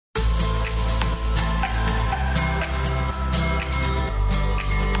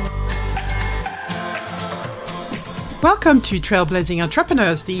Welcome to Trailblazing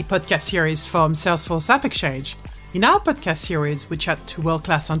Entrepreneurs, the podcast series from Salesforce App Exchange. In our podcast series, we chat to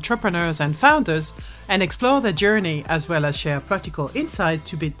world-class entrepreneurs and founders and explore their journey as well as share practical insight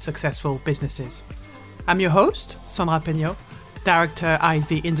to build successful businesses. I'm your host, Sandra Peño, Director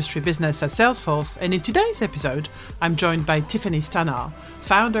ISV Industry Business at Salesforce, and in today's episode, I'm joined by Tiffany Stannard,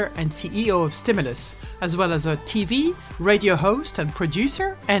 founder and CEO of Stimulus, as well as a TV, radio host and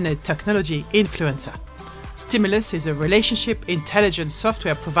producer, and a technology influencer. Stimulus is a relationship intelligence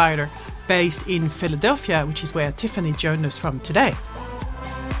software provider based in Philadelphia, which is where Tiffany joined us from today.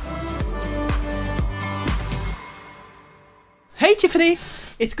 Hey, Tiffany.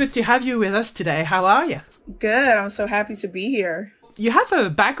 It's good to have you with us today. How are you? Good. I'm so happy to be here. You have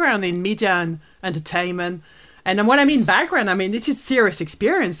a background in media and entertainment. And when I mean background, I mean, this is serious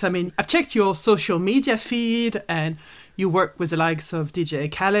experience. I mean, I've checked your social media feed and you work with the likes of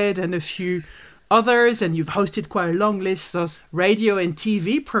DJ Khaled and a few others, and you've hosted quite a long list of radio and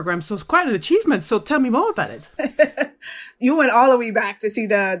TV programs. So it's quite an achievement. So tell me more about it. You went all the way back to see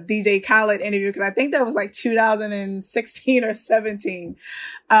the DJ Khaled interview because I think that was like 2016 or 17.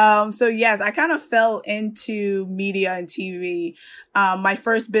 So yes, I kind of fell into media and TV. My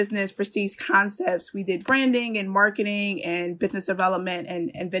first business, Prestige Concepts, we did branding and marketing and business development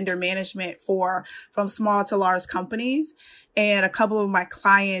and vendor management from small to large companies. And a couple of my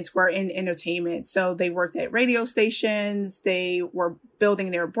clients were in entertainment. So they worked at radio stations. They were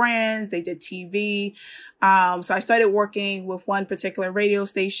building their brands. They did TV. So I started working with one particular radio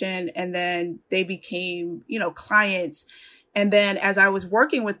station and then they became, clients. And then as I was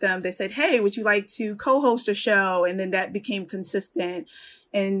working with them, they said, hey, would you like to co-host a show? And then that became consistent.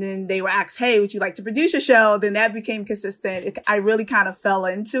 And then they were asked, hey, would you like to produce a show? Then that became consistent. I really kind of fell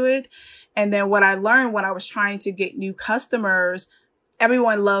into it. And then what I learned when I was trying to get new customers,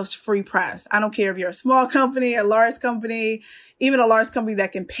 everyone loves free press. I don't care if you're a small company, a large company, even a large company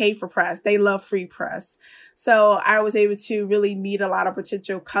that can pay for press. They love free press. So I was able to really meet a lot of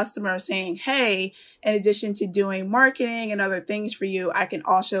potential customers saying, hey, in addition to doing marketing and other things for you, I can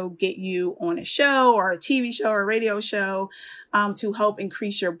also get you on a show or a TV show or a radio show to help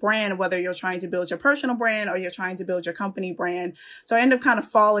increase your brand, whether you're trying to build your personal brand or you're trying to build your company brand. So I ended up kind of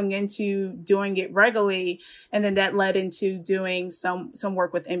falling into doing it regularly. And then that led into doing some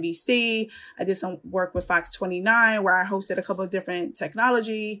work with NBC. I did some work with Fox 29, where I hosted a couple of different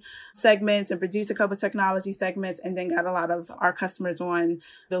technology segments and produced a couple of technology segments, and then got a lot of our customers on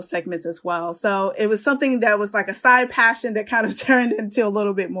those segments as well. So it was something that was like a side passion that kind of turned into a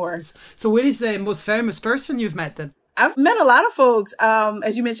little bit more. So what is the most famous person you've met then? I've met a lot of folks.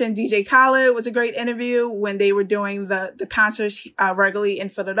 As you mentioned, DJ Khaled was a great interview when they were doing the concerts regularly in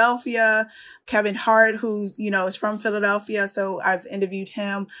Philadelphia. Kevin Hart, who, is from Philadelphia. So I've interviewed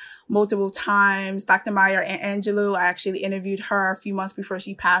him multiple times. Dr. Maya Angelou, I actually interviewed her a few months before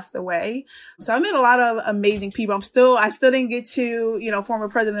she passed away. So I met a lot of amazing people. I still didn't get to, former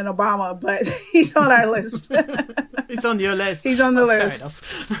President Obama, but he's on our list. He's on your list. He's on the list. Fair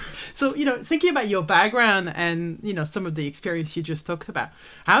enough. So, thinking about your background and, some of the experience you just talked about,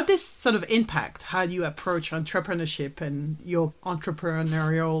 how did this sort of impact how you approach entrepreneurship and your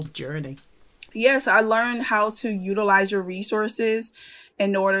entrepreneurial journey? Yes, I learned how to utilize your resources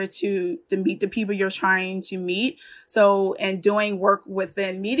in order to meet the people you're trying to meet. So, and doing work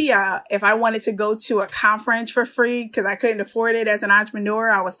within media, if I wanted to go to a conference for free because I couldn't afford it as an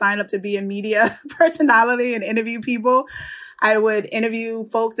entrepreneur, I would sign up to be a media personality and interview people. I would interview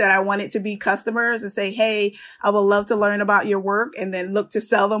folks that I wanted to be customers and say, hey, I would love to learn about your work, and then look to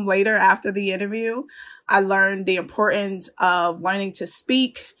sell them later after the interview. I learned the importance of learning to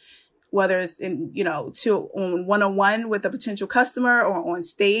speak, whether it's in, on one-on-one with a potential customer or on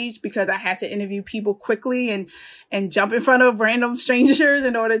stage, because I had to interview people quickly and jump in front of random strangers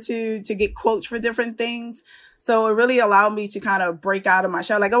in order to get quotes for different things. So it really allowed me to kind of break out of my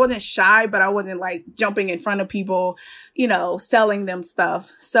shell. Like I wasn't shy, but I wasn't like jumping in front of people, selling them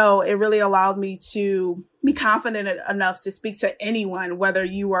stuff. So it really allowed me to be confident enough to speak to anyone, whether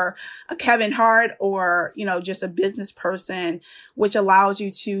you are a Kevin Hart or, just a business person, which allows you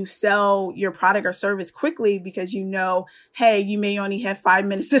to sell your product or service quickly because hey, you may only have 5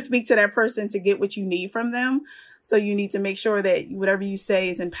 minutes to speak to that person to get what you need from them. So you need to make sure that whatever you say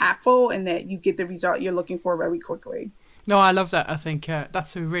is impactful and that you get the result you're looking for very quickly. No, I love that. I think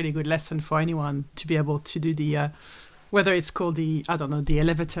that's a really good lesson for anyone to be able to do the whether it's called the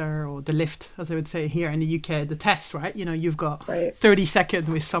elevator or the lift, as I would say here in the UK, the test, right? You've got 30 seconds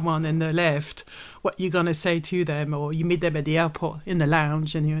with someone in the lift, what you're going to say to them, or you meet them at the airport in the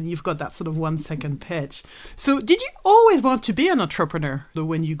lounge and you've got that sort of 1 second pitch. So did you always want to be an entrepreneur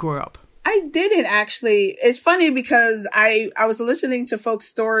when you grew up? I I didn't actually. It's funny because I was listening to folks'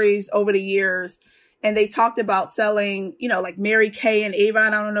 stories over the years, and they talked about selling, like Mary Kay and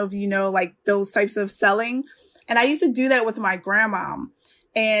Avon. I don't know if you know, like those types of selling. And I used to do that with my grandma.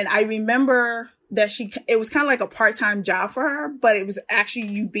 And I remember that it was kind of like a part-time job for her, but it was actually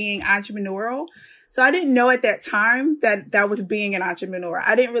you being entrepreneurial. So I didn't know at that time that was being an entrepreneur.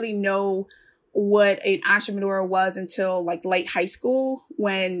 I didn't really know what an entrepreneur was until like late high school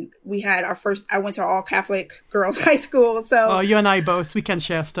when we had I went to all Catholic girls high school. So you and I both, we can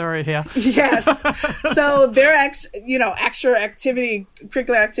share a story here. Yes. So their extra activity,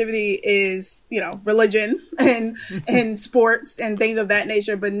 curricular activity is, religion and sports and things of that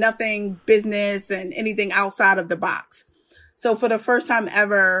nature, but nothing business and anything outside of the box. So for the first time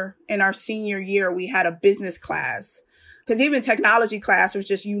ever in our senior year, we had a business class. Because even technology class was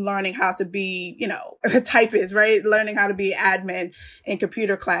just you learning how to be, a typist, right? Learning how to be admin in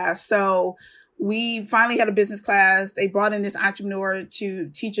computer class. So we finally had a business class. They brought in this entrepreneur to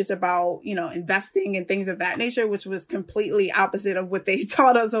teach us about, investing and things of that nature, which was completely opposite of what they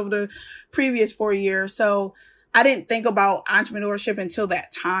taught us over the previous 4 years. So I didn't think about entrepreneurship until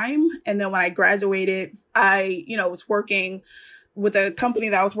that time. And then when I graduated, I, was working with a company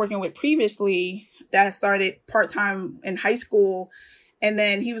that I was working with previously that started part-time in high school. And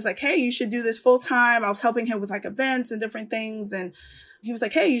then he was like, hey, you should do this full-time. I was helping him with like events and different things. And he was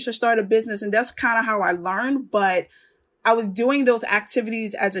like, hey, you should start a business. And that's kind of how I learned. But I was doing those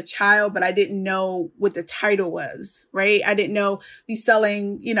activities as a child, but I didn't know what the title was, right? I didn't know be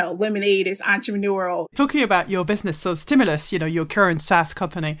selling, lemonade is entrepreneurial. Talking about your business, so Stimulus, your current SaaS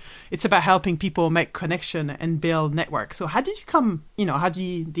company, it's about helping people make connection and build networks. So how did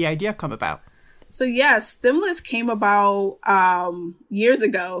the idea come about? So Stimulus came about years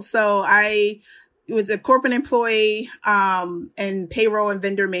ago. So I was a corporate employee in payroll and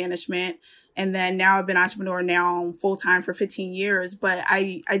vendor management. And then now I've been an entrepreneur now full time for 15 years. But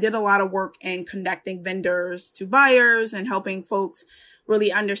I did a lot of work in connecting vendors to buyers and helping folks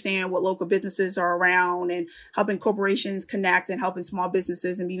really understand what local businesses are around and helping corporations connect and helping small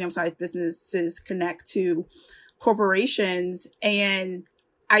businesses and medium-sized businesses connect to corporations. And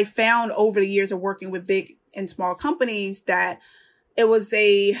I found over the years of working with big and small companies that it was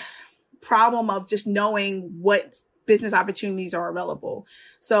a problem of just knowing what business opportunities are available.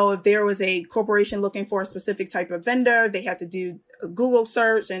 So if there was a corporation looking for a specific type of vendor, they had to do a Google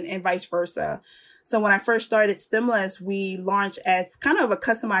search and vice versa. So when I first started Stimulus, we launched as kind of a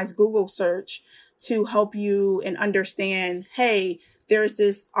customized Google search to help you and understand, hey, there's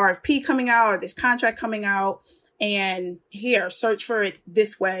this RFP coming out or this contract coming out. And here, search for it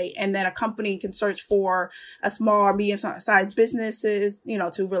this way. And then a company can search for a small or medium-sized businesses,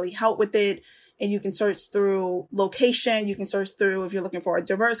 to really help with it. And you can search through location. You can search through if you're looking for a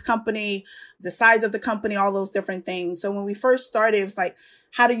diverse company, the size of the company, all those different things. So when we first started, it was like,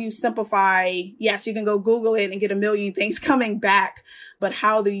 how do you simplify? Yes, you can go Google it and get a million things coming back. But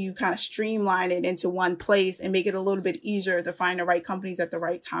how do you kind of streamline it into one place and make it a little bit easier to find the right companies at the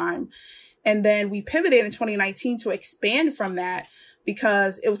right time? And then we pivoted in 2019 to expand from that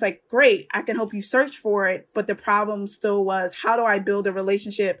because it was like, great, I can help you search for it. But the problem still was, how do I build a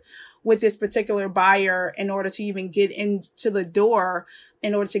relationship with this particular buyer in order to even get into the door,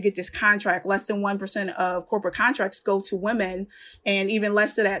 in order to get this contract? Less than 1% of corporate contracts go to women and even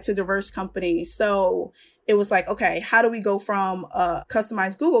less than that to diverse companies. So it was like, okay, how do we go from a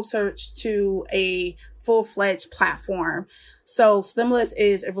customized Google search to a full-fledged platform? So Stimulus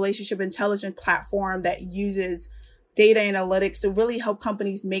is a relationship intelligence platform that uses data analytics to really help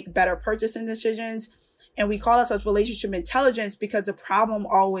companies make better purchasing decisions. And we call ourselves relationship intelligence because the problem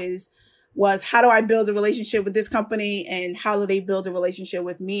always was, how do I build a relationship with this company and how do they build a relationship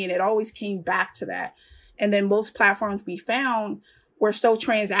with me? And it always came back to that. And then most platforms we found were so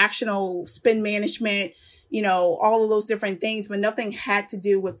transactional, spend management, all of those different things, but nothing had to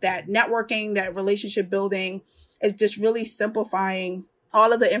do with that networking, that relationship building. It's just really simplifying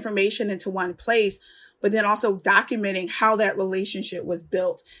all of the information into one place, but then also documenting how that relationship was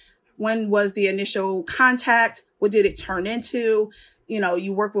built. When was the initial contact? What did it turn into?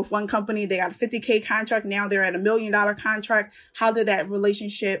 You work with one company, they got a $50K contract. Now they're at $1 million contract. How did that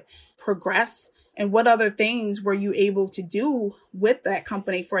relationship progress? And what other things were you able to do with that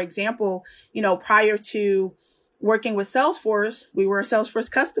company? For example, prior to working with Salesforce, we were a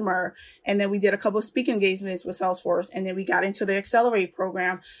Salesforce customer. And then we did a couple of speaking engagements with Salesforce. And then we got into the Accelerate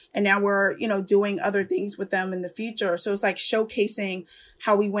program. And now we're, doing other things with them in the future. So it's like showcasing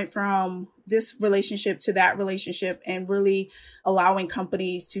how we went from this relationship to that relationship and really allowing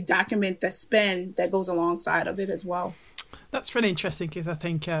companies to document the spend that goes alongside of it as well. That's really interesting because I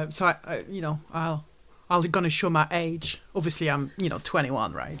think I'm going to show my age. Obviously, I'm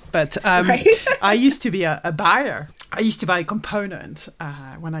 21, right? But Right. I used to be a buyer. I used to buy a component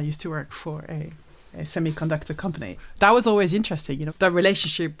when I used to work for a semiconductor company. That was always interesting, the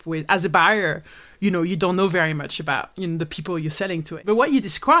relationship with, as a buyer, you don't know very much about, the people you're selling to. But what you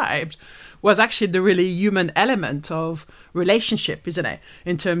described was actually the really human element of relationship, isn't it?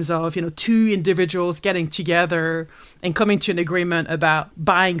 In terms of, two individuals getting together and coming to an agreement about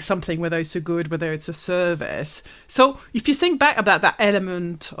buying something, whether it's a good, whether it's a service. So if you think back about that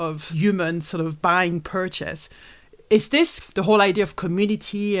element of human sort of buying purchase, is this the whole idea of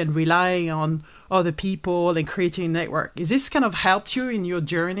community and relying on other people and creating a network? Is this kind of helped you in your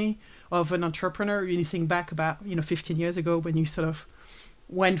journey of an entrepreneur? You think back about, 15 years ago when you sort of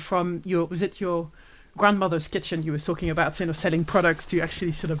went from was it your grandmother's kitchen you were talking about, selling products, to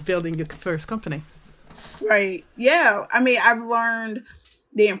actually sort of building your first company? Right. Yeah. I mean, I've learned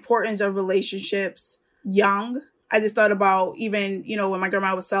the importance of relationships young. I just thought about even, when my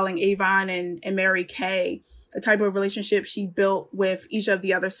grandma was selling Avon and Mary Kay, the type of relationship she built with each of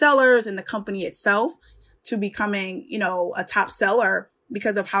the other sellers and the company itself to becoming, a top seller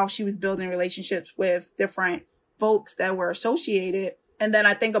because of how she was building relationships with different folks that were associated. And then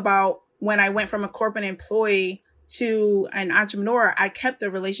I think about when I went from a corporate employee to an entrepreneur, I kept a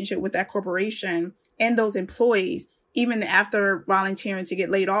relationship with that corporation and those employees, even after volunteering to get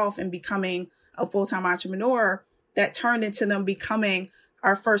laid off and becoming a full-time entrepreneur. That turned into them becoming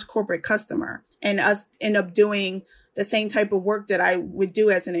our first corporate customer, and us end up doing the same type of work that I would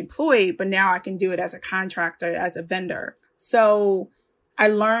do as an employee, but now I can do it as a contractor, as a vendor. So I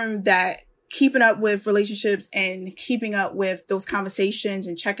learned that keeping up with relationships and keeping up with those conversations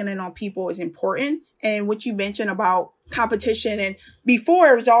and checking in on people is important. And what you mentioned about competition, and before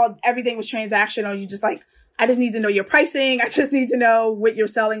it was everything was transactional. You just like, I just need to know your pricing. I just need to know what you're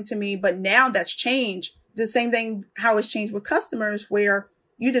selling to me. But now that's changed. The same thing, how it's changed with customers, where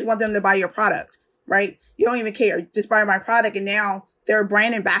you just want them to buy your product, right? You don't even care. Just buy my product. And now they're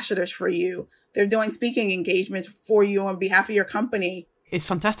brand ambassadors for you. They're doing speaking engagements for you on behalf of your company. It's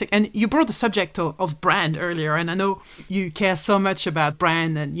fantastic. And you brought the subject of brand earlier. And I know you care so much about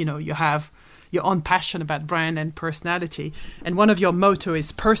brand, and, you have your own passion about brand and personality. And one of your motto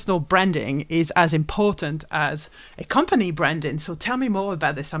is personal branding is as important as a company branding. So tell me more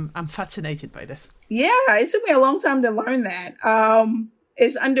about this. I'm fascinated by this. Yeah, it took me a long time to learn that.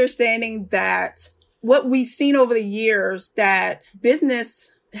 It's understanding that what we've seen over the years, that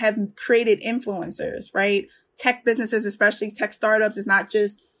business have created influencers, right? Tech businesses, especially tech startups, is not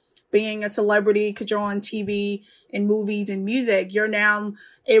just being a celebrity because you're on TV and movies and music. You're now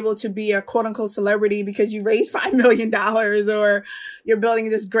able to be a quote unquote celebrity because you raised $5 million or you're building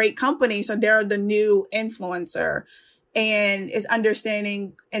this great company. So they're the new influencer. And it's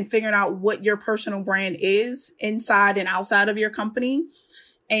understanding and figuring out what your personal brand is inside and outside of your company.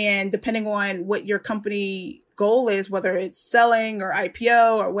 And depending on what your company goal is, whether it's selling or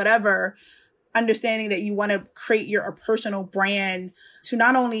IPO or whatever, understanding that you want to create your personal brand to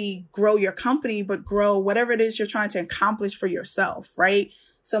not only grow your company, but grow whatever it is you're trying to accomplish for yourself, right?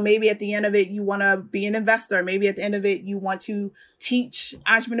 So maybe at the end of it, you want to be an investor. Maybe at the end of it, you want to teach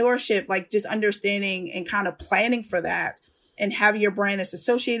entrepreneurship, like just understanding and kind of planning for that, and having your brand that's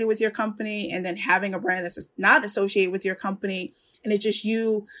associated with your company, and then having a brand that's not associated with your company. And it's just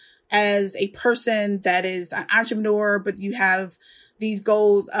you as a person that is an entrepreneur, but you have these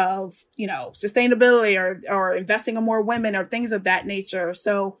goals of, sustainability or investing in more women or things of that nature.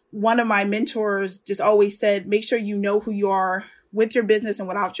 So one of my mentors just always said, make sure you know who you are with your business and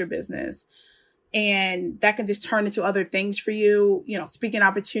without your business. And that can just turn into other things for you, speaking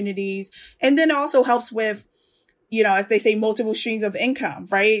opportunities. And then it also helps with, as they say, multiple streams of income,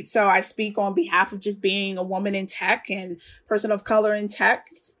 right? So I speak on behalf of just being a woman in tech and person of color in tech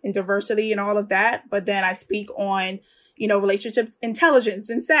and diversity and all of that. But then I speak on, relationship intelligence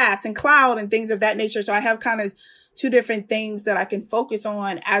and SaaS and cloud and things of that nature. So I have kind of two different things that I can focus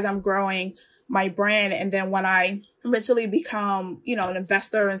on as I'm growing my brand. And then when I eventually become, an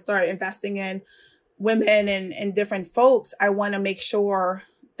investor and start investing in women and different folks, I want to make sure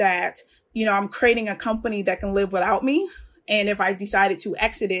that, I'm creating a company that can live without me. And if I decided to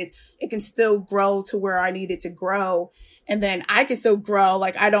exit it, it can still grow to where I need it to grow. And then I can still grow.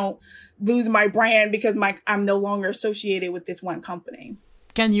 Like I don't lose my brand because I'm no longer associated with this one company.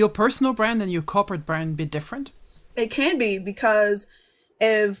 Can your personal brand and your corporate brand be different? It can be, because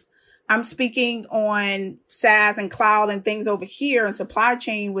if I'm speaking on SaaS and cloud and things over here and supply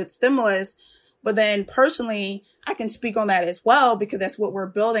chain with stimulus, but then personally, I can speak on that as well because that's what we're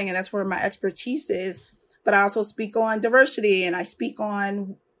building and that's where my expertise is. but I also speak on diversity, and I speak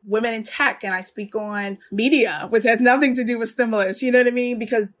on women in tech, and I speak on media, which has nothing to do with stimulus. You know what I mean?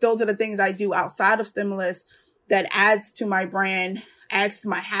 Because those are the things I do outside of stimulus that adds to my brand, adds to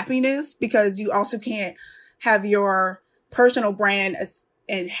my happiness, because you also can't have your personal brand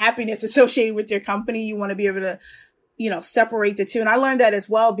and happiness associated with your company. You want to be able to, separate the two. And I learned that as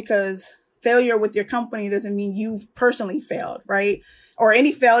well, because failure with your company doesn't mean you've personally failed, right? Or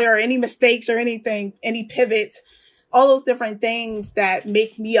any failure or any mistakes or anything, any pivots, all those different things that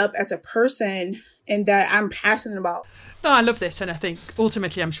make me up as a person and that I'm passionate about. No, I love this. And I think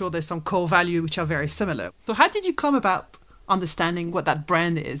ultimately, I'm sure there's some core value which are very similar. So how did you come about understanding what that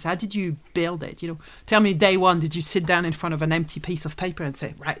brand is? How did you build it? Tell me, day one, did you sit down in front of an empty piece of paper and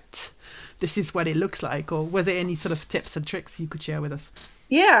say, right, this is what it looks like? Or was there any sort of tips and tricks you could share with us?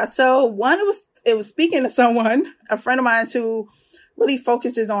 Yeah. So one, it was speaking to someone, a friend of mine who really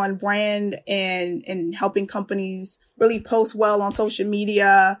focuses on brand and helping companies really post well on social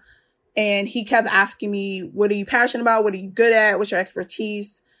media. And he kept asking me, what are you passionate about? What are you good at? What's your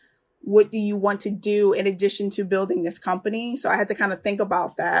expertise? What do you want to do in addition to building this company? So I had to kind of think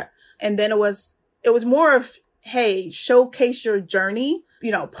about that. And then it was more of, hey, showcase your journey,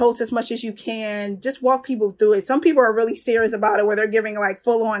 post as much as you can, just walk people through it. Some people are really serious about it, where they're giving like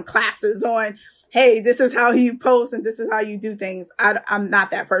full on classes on, hey, this is how you post and this is how you do things. I'm not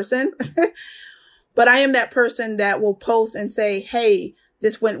that person, but I am that person that will post and say, hey,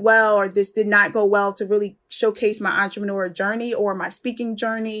 this went well, or this did not go well, to really showcase my entrepreneur journey or my speaking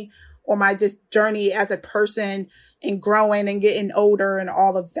journey or my just journey as a person and growing and getting older and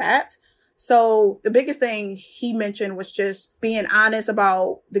all of that. So the biggest thing he mentioned was just being honest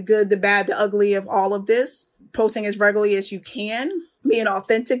about the good, the bad, the ugly of all of this, posting as regularly as you can, being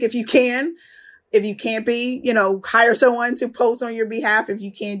authentic if you can. If you can't be, hire someone to post on your behalf if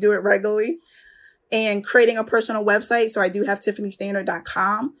you can't do it regularly, and creating a personal website. So I do have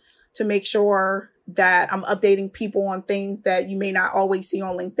TiffanyStandard.com to make sure that I'm updating people on things that you may not always see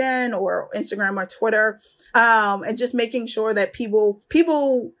on LinkedIn or Instagram or Twitter. And just making sure that people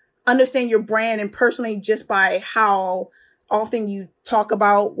understand your brand, and personally just by how often you talk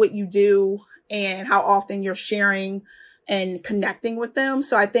about what you do and how often you're sharing and connecting with them.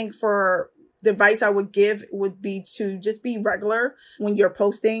 So I think for the advice I would give would be to just be regular when you're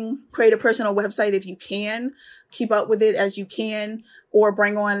posting, create a personal website if you can, keep up with it as you can, or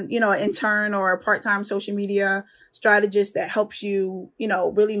bring on, an intern or a part-time social media strategist that helps you,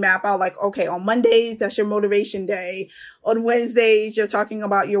 really map out like, okay, on Mondays, that's your motivation day. On Wednesdays, you're talking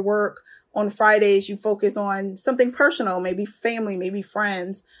about your work. On Fridays, you focus on something personal, maybe family, maybe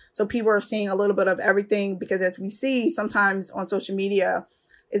friends. So people are seeing a little bit of everything, because as we see sometimes on social media,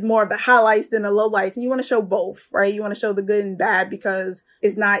 is more of the highlights than the lowlights. And you want to show both, right? You want to show the good and bad, because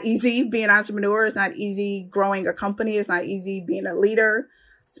it's not easy being an entrepreneur. It's not easy growing a company. It's not easy being a leader,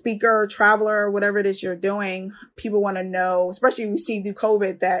 speaker, traveler, whatever it is you're doing. People want to know, especially we see through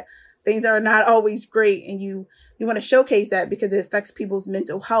COVID, that things are not always great. And you want to showcase that, because it affects people's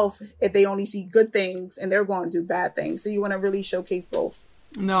mental health if they only see good things and they're going to do bad things. So you want to really showcase both.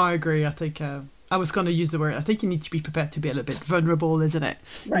 No, I agree. I think I was going to use the word, I think you need to be prepared to be a little bit vulnerable, isn't it?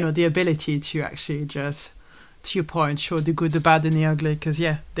 Right. The ability to actually just, to your point, show the good, the bad, and the ugly. Because,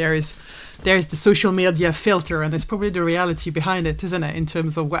 there is the social media filter, and there's probably the reality behind it, isn't it? In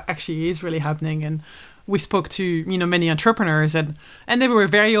terms of what actually is really happening. And we spoke to, many entrepreneurs, and they were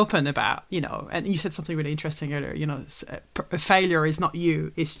very open about, and you said something really interesting earlier, a failure is not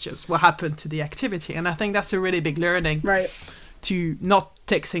you, it's just what happened to the activity. And I think that's a really big learning. Right. To not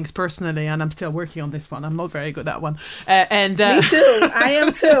take things personally, and I'm still working on this one. I'm not very good at that one. Me too. I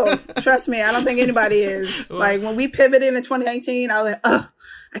am too. Trust me, I don't think anybody is. Like when we pivoted in 2019, I was like,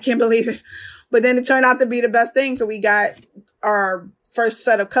 I can't believe it. But then it turned out to be the best thing, because we got our first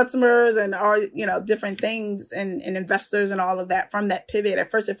set of customers and our, different things and investors and all of that from that pivot. At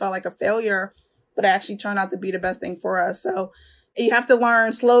first, it felt like a failure, but it actually turned out to be the best thing for us. So you have to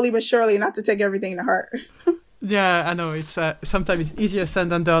learn slowly but surely not to take everything to heart. Yeah, I know it's sometimes it's easier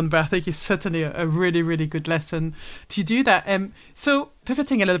said than done, but I think it's certainly a really, really good lesson to do that. So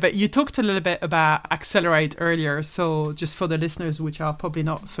pivoting a little bit, you talked a little bit about Accelerate earlier. So just for the listeners which are probably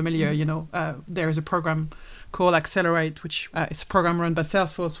not familiar, there is a program called Accelerate, which is a program run by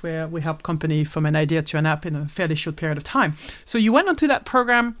Salesforce, where we help company from an idea to an app in a fairly short period of time. So you went onto that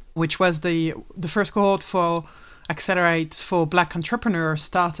program, which was the first cohort for Accelerate for Black entrepreneur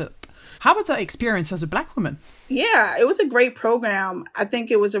startup. How was that experience as a Black woman? Yeah, it was a great program. I think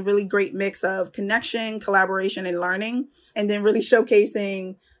it was a really great mix of connection, collaboration, and learning, and then really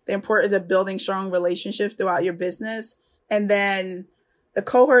showcasing the importance of building strong relationships throughout your business. And then the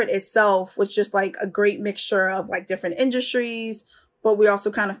cohort itself was just like a great mixture of like different industries, but we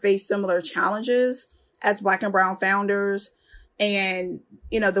also kind of faced similar challenges as Black and brown founders. And,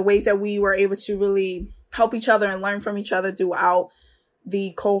 the ways that we were able to really help each other and learn from each other throughout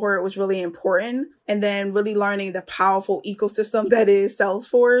the cohort was really important. And then really learning the powerful ecosystem that is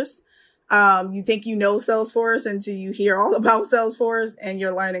Salesforce. You think you know Salesforce until you hear all about Salesforce, and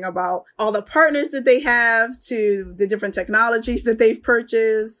you're learning about all the partners that they have, to the different technologies that they've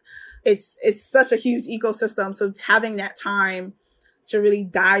purchased. It's such a huge ecosystem. So having that time to really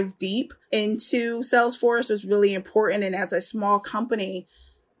dive deep into Salesforce was really important. And as a small company,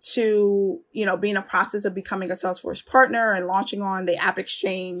 to, be in a process of becoming a Salesforce partner and launching on the App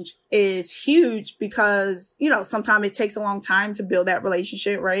Exchange is huge because, sometimes it takes a long time to build that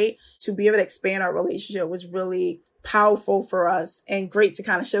relationship, right? To be able to expand our relationship was really powerful for us and great to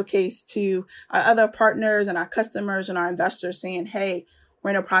kind of showcase to our other partners and our customers and our investors, saying, hey,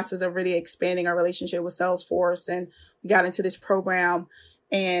 we're in a process of really expanding our relationship with Salesforce. And we got into this program,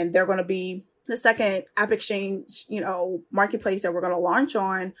 and they're going to be the second App Exchange, marketplace that we're going to launch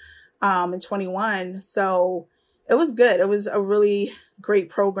on in 21. So it was good. It was a really great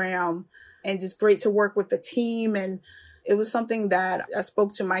program and just great to work with the team. And it was something that I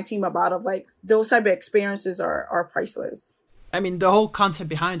spoke to my team about, of like, those type of experiences are priceless. I mean, the whole concept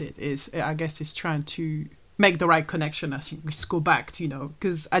behind it is, I guess, is trying to make the right connection as we go back to,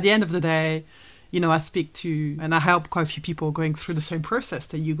 because at the end of the day, I speak to and I help quite a few people going through the same process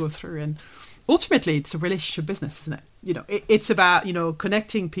that you go through. And ultimately, it's a relationship business, isn't it? It's about,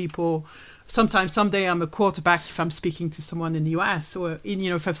 connecting people. Sometimes, someday I'm a quarterback if I'm speaking to someone in the US, or,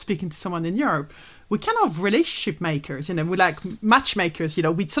 if I'm speaking to someone in Europe. We kind of relationship makers, we're like matchmakers,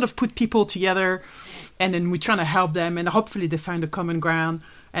 we sort of put people together, and then we're trying to help them, and hopefully they find a common ground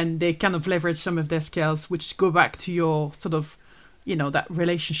and they kind of leverage some of their skills, which go back to your sort of, that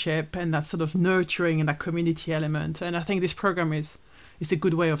relationship and that sort of nurturing and that community element. And I think this program is a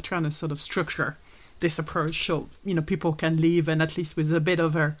good way of trying to sort of structure this approach, so people can leave and at least with a bit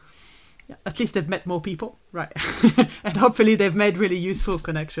of at least they've met more people, right? And hopefully they've made really useful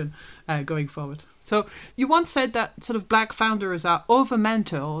connection going forward. So you once said that sort of Black founders are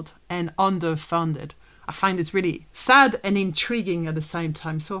over-mentored and underfunded. I find it's really sad and intriguing at the same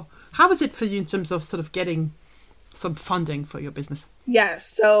time. So how was it for you in terms of sort of getting some funding for your business? Yes,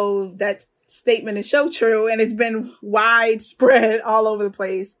 so that statement is so true, and it's been widespread all over the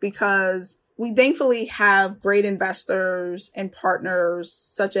place, because we thankfully have great investors and partners,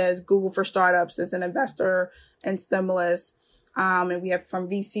 such as Google for Startups as an investor and Stimulus. And we have from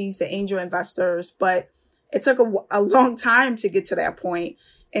VCs to angel investors, but it took a long time to get to that point.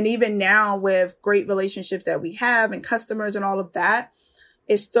 And even now, with great relationships that we have and customers and all of that,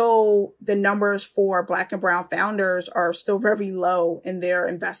 it's still, the numbers for Black and brown founders are still very low in their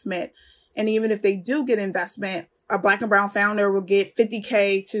investment. And even if they do get investment, a Black and brown founder will get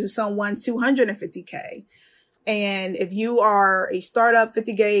 $50K to someone $250K. And if you are a startup,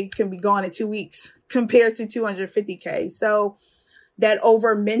 $50K can be gone in 2 weeks compared to $250K. So that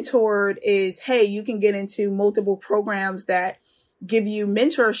over mentored is, hey, you can get into multiple programs that give you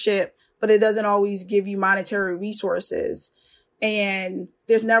mentorship, but it doesn't always give you monetary resources. And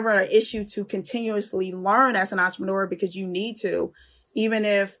there's never an issue to continuously learn as an entrepreneur, because you need to. Even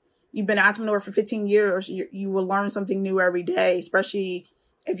if you've been an entrepreneur for 15 years, you will learn something new every day, especially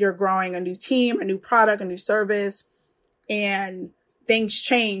if you're growing a new team, a new product, a new service, and things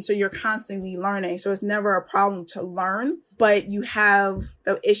change. So you're constantly learning. So it's never a problem to learn, but you have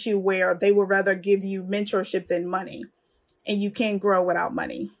the issue where they would rather give you mentorship than money, and you can't grow without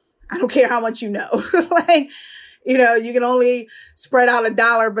money. I don't care how much you know. You can only spread out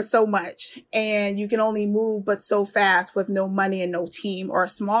 $1 but so much, and you can only move but so fast with no money and no team, or a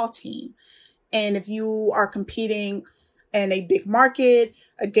small team. And if you are competing in a big market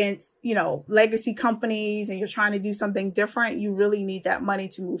against, legacy companies, and you're trying to do something different, you really need that money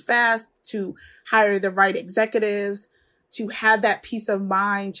to move fast, to hire the right executives, to have that peace of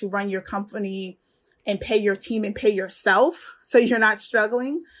mind to run your company and pay your team and pay yourself, so you're not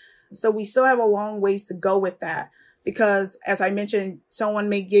struggling. So we still have a long ways to go with that, because as I mentioned, someone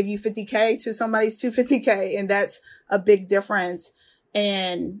may give you $50K to somebody's $250K, and that's a big difference.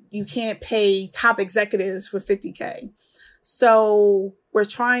 And you can't pay top executives with $50K. So we're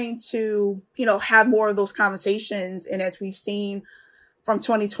trying to, have more of those conversations. And as we've seen from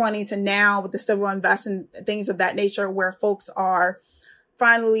 2020 to now with the civil unrest and things of that nature, where folks are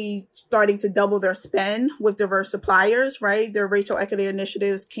finally starting to double their spend with diverse suppliers, right? Their racial equity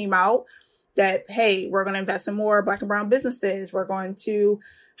initiatives came out that, hey, we're going to invest in more Black and brown businesses. We're going to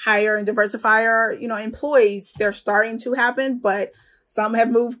hire and diversify our, employees. They're starting to happen, but Some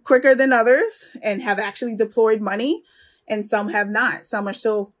have moved quicker than others and have actually deployed money, and some have not. Some are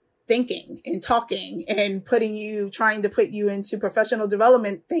still thinking and talking and trying to put you into professional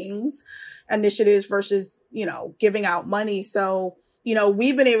development initiatives versus, giving out money. So,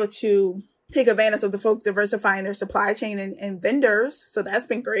 we've been able to take advantage of the folks diversifying their supply chain and vendors. So that's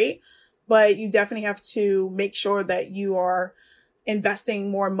been great. But you definitely have to make sure that you are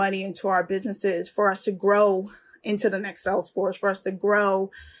investing more money into our businesses for us to grow into the next Salesforce, for us to grow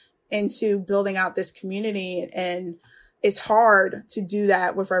into building out this community. And it's hard to do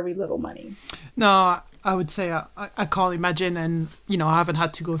that with very little money. No, I would say I can't imagine. And, I haven't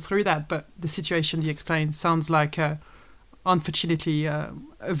had to go through that. But the situation you explained sounds like, unfortunately, a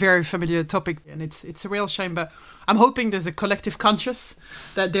very familiar topic. And it's a real shame. But I'm hoping there's a collective conscious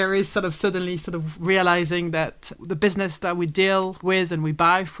that there is suddenly realizing that the business that we deal with and we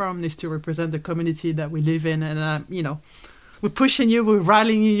buy from needs to represent the community that we live in. And, we're pushing you, we're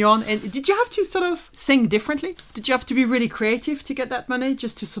rallying you on. And did you have to think differently? Did you have to be really creative to get that money,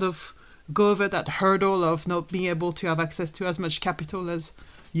 just to go over that hurdle of not being able to have access to as much capital as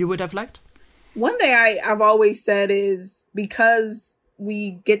you would have liked? One thing I've always said is, because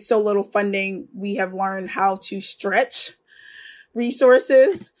we get so little funding, we have learned how to stretch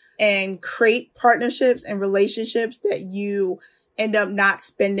resources and create partnerships and relationships that you end up not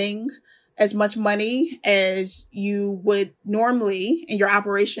spending as much money as you would normally, and your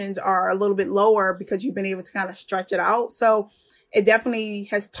operations are a little bit lower because you've been able to kind of stretch it out. So it definitely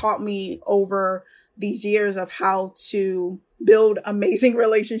has taught me over these years of how to build amazing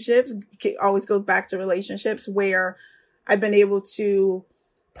relationships. It always goes back to relationships, where I've been able to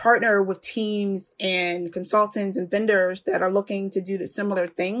partner with teams and consultants and vendors that are looking to do the similar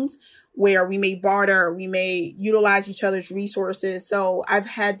things, where we may barter, we may utilize each other's resources. So I've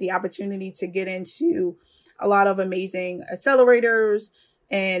had the opportunity to get into a lot of amazing accelerators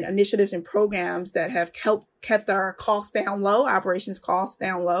and initiatives and programs that have kept our costs down low, operations costs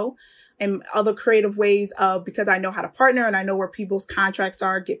down low, and other creative ways of, because I know how to partner and I know where people's contracts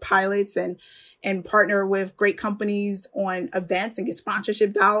are, get pilots and partner with great companies on events and get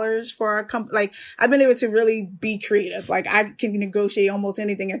sponsorship dollars for our company. Like, I've been able to really be creative. Like, I can negotiate almost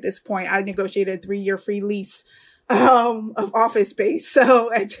anything at this point. I negotiated a 3-year free lease of office space.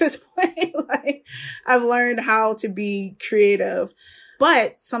 So at this point, I've learned how to be creative,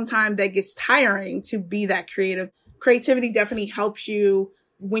 but sometimes that gets tiring to be that creative. Creativity definitely helps you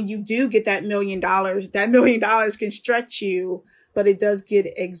when you do get that $1 million. That $1 million can stretch you, but it does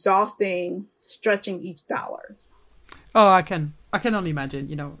get exhausting stretching each dollar. Oh, I can only imagine.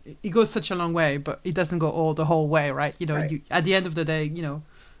 It goes such a long way, but it doesn't go the whole way, right? Right. At the end of the day,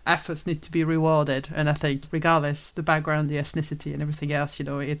 efforts need to be rewarded. And I think regardless, the background, the ethnicity and everything else,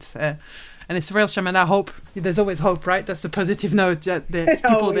 it's and it's a real shame. And I hope there's always hope, right? That's the positive note that the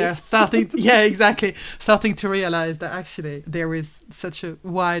people there starting to realize that actually there is such a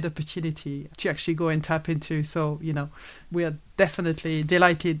wide opportunity to actually go and tap into. So, we are definitely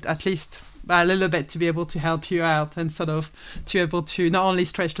delighted, at least a little bit, to be able to help you out and to be able to not only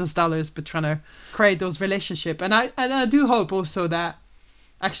stretch those dollars, but trying to create those relationships. And I do hope also that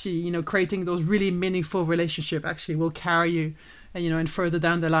actually, creating those really meaningful relationships actually will carry you, and further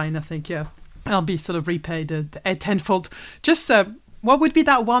down the line, I think, I'll be repaid a tenfold. Just what would be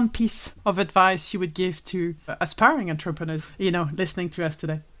that one piece of advice you would give to aspiring entrepreneurs, listening to us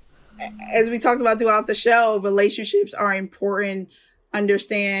today? As we talked about throughout the show, relationships are important.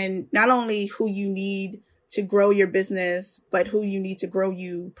 Understand not only who you need to grow your business, but who you need to grow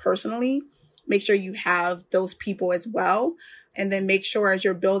you personally. Make sure you have those people as well. And then make sure as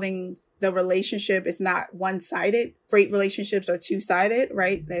you're building the relationship, it's not one-sided. Great relationships are two-sided,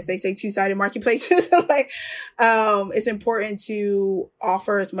 right? As they say, two-sided marketplaces. It's important to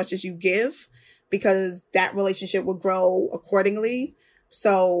offer as much as you give, because that relationship will grow accordingly.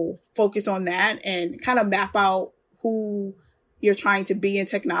 So focus on that and kind of map out who you're trying to be in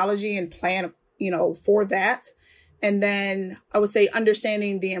technology and plan, for that. And then I would say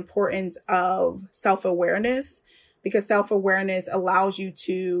understanding the importance of self-awareness, because self-awareness allows you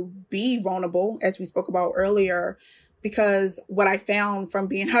to be vulnerable, as we spoke about earlier. Because what I found from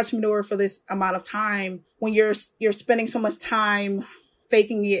being an entrepreneur for this amount of time, when you're spending so much time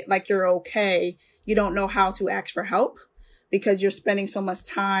faking it like you're okay, you don't know how to ask for help, because you're spending so much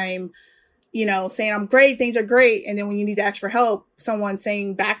time, saying, I'm great, things are great. And then when you need to ask for help, someone's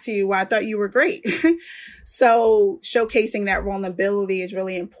saying back to you, well, I thought you were great. So showcasing that vulnerability is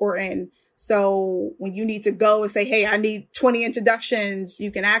really important. So when you need to go and say, hey, I need 20 introductions, you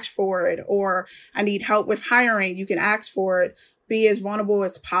can ask for it. Or I need help with hiring, you can ask for it. be as vulnerable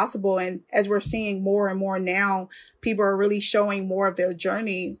as possible. And as we're seeing more and more now, people are really showing more of their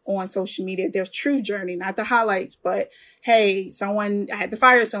journey on social media, their true journey, not the highlights, but hey, I had to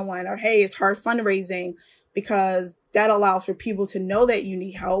fire someone, or hey, it's hard fundraising, because that allows for people to know that you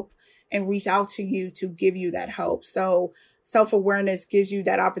need help and reach out to you to give you that help. So self-awareness gives you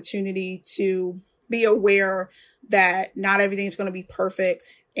that opportunity to be aware that not everything's going to be perfect,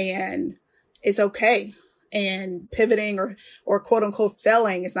 and it's okay. And pivoting or quote unquote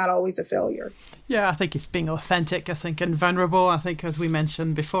failing is not always a failure. Yeah, I think it's being authentic, and vulnerable, as we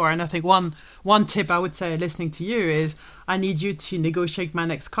mentioned before. And I think one tip I would say listening to you is, I need you to negotiate my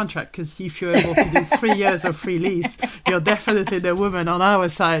next contract, because if you're able to do 3 years of free lease, you're definitely the woman on our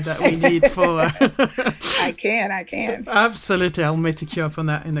side that we need for... I can. Absolutely. I'll take you up on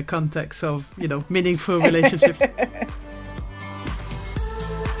that in the context of, meaningful relationships.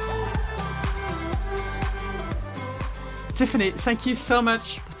 Tiffany, thank you so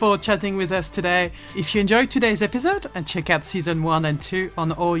much for chatting with us today. If you enjoyed today's episode, and check out season 1 and 2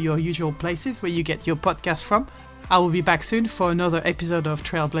 on all your usual places where you get your podcast from. I will be back soon for another episode of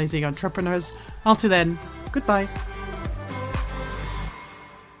Trailblazing Entrepreneurs. Until then, goodbye.